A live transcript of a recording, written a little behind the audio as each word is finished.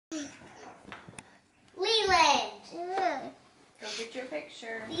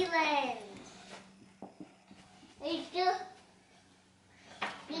picture. Leland. Hey, you go.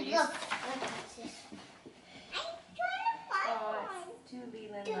 Oh, it's to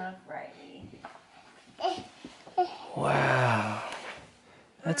Leland, love Riley. Wow.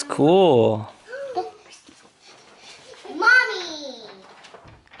 That's cool. Mommy!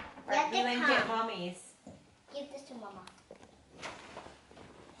 Right, Leland, get Mommy's. Give this to Mama.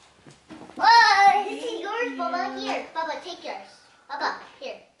 Oh, this is yours, Bubba. Here, Bubba, take yours. Bubba,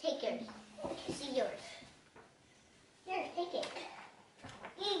 here, take yours. This is yours. Here, take it.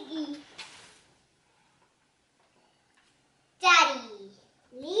 Gigi. Daddy.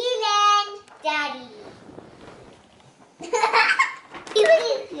 Leland. Daddy.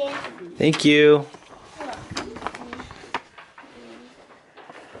 Thank you.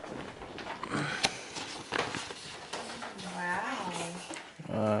 Wow.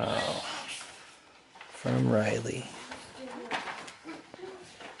 Wow. From Riley.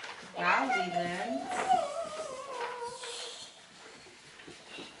 Wow, Leland.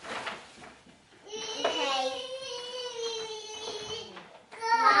 Okay.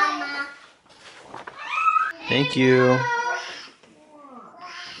 Mama. Thank you.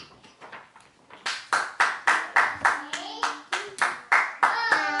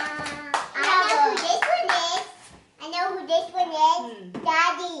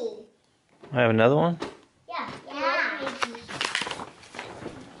 Daddy. I have another one? Yeah.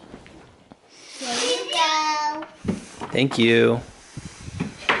 Here you go. Thank you.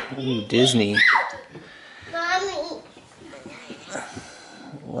 Ooh, Disney. Mommy.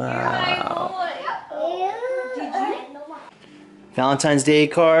 Wow. Valentine's Day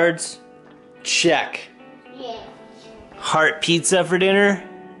cards? Check. Yes. Heart pizza for dinner?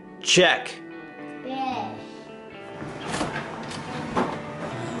 Check. Yes.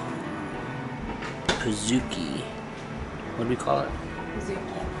 Pazookie. What do we call it? Pazookie.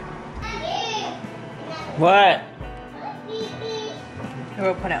 What? Here,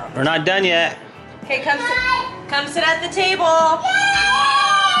 we'll put out. We're not done yet. Okay, come sit at the table.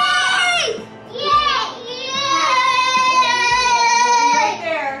 Yay! Right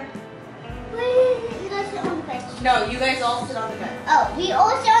there. You guys sit on the bench. No, you guys all sit on the bed. Oh, we all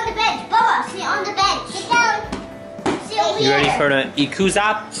sit on the bench. Bubba, sit on the bench. Sit down. Sit over You ready here. for the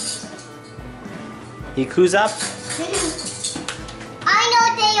ikuzap? Ikuzap? I know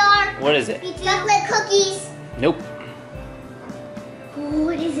what they are. What is it? Chocolate cookies. Nope.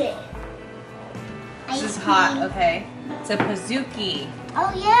 What is it? This Ice is hot, cream. okay? It's a Pazookie.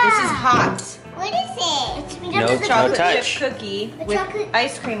 Oh yeah. This is hot. What is it? It's made No, up of the Chocolate touch. chip cookie The with chocolate-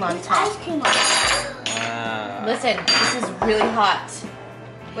 ice cream on with top. ice cream on it. Wow. Listen, this is really hot.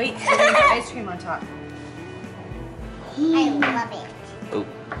 Wait, we're gonna put ice cream on top. I love it. Oh.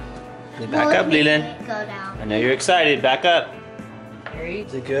 Back up, Leland. Go down. I know you're excited. Back up. Very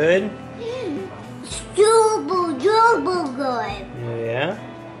Is it good? Super good. Yeah.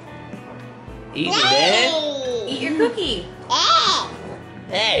 Eat it, then. Eat your cookie.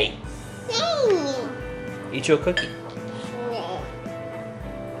 Hey. Eat your cookie.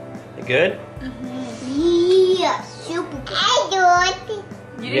 It good? Yeah, super good. I do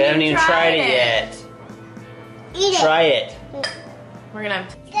it. You haven't even tried it yet. Eat it. Try it. We're gonna.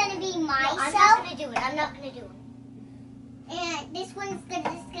 It's gonna be myself. I'm not gonna do it. I'm not gonna do it. And this one's gonna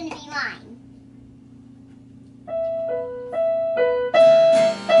be mine.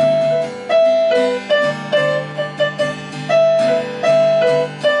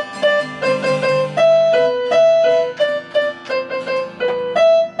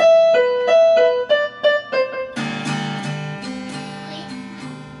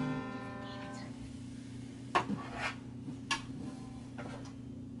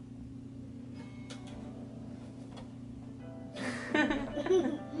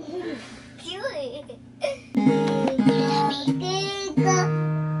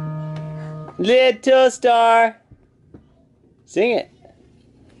 Little star. Sing it.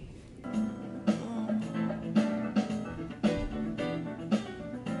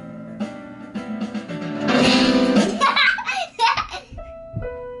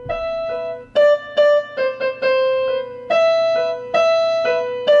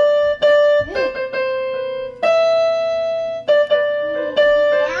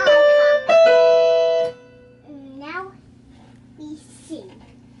 Now we sing.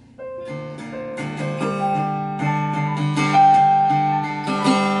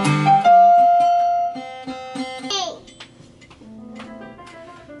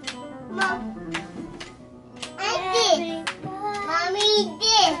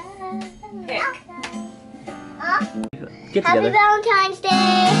 Get Happy together. Valentine's Day!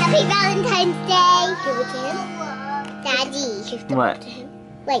 Happy Valentine's Day! Give it to him. Daddy. You have to What? talk to him.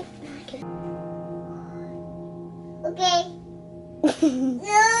 Wait. Okay.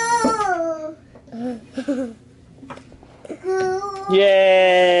 No.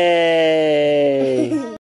 Yay!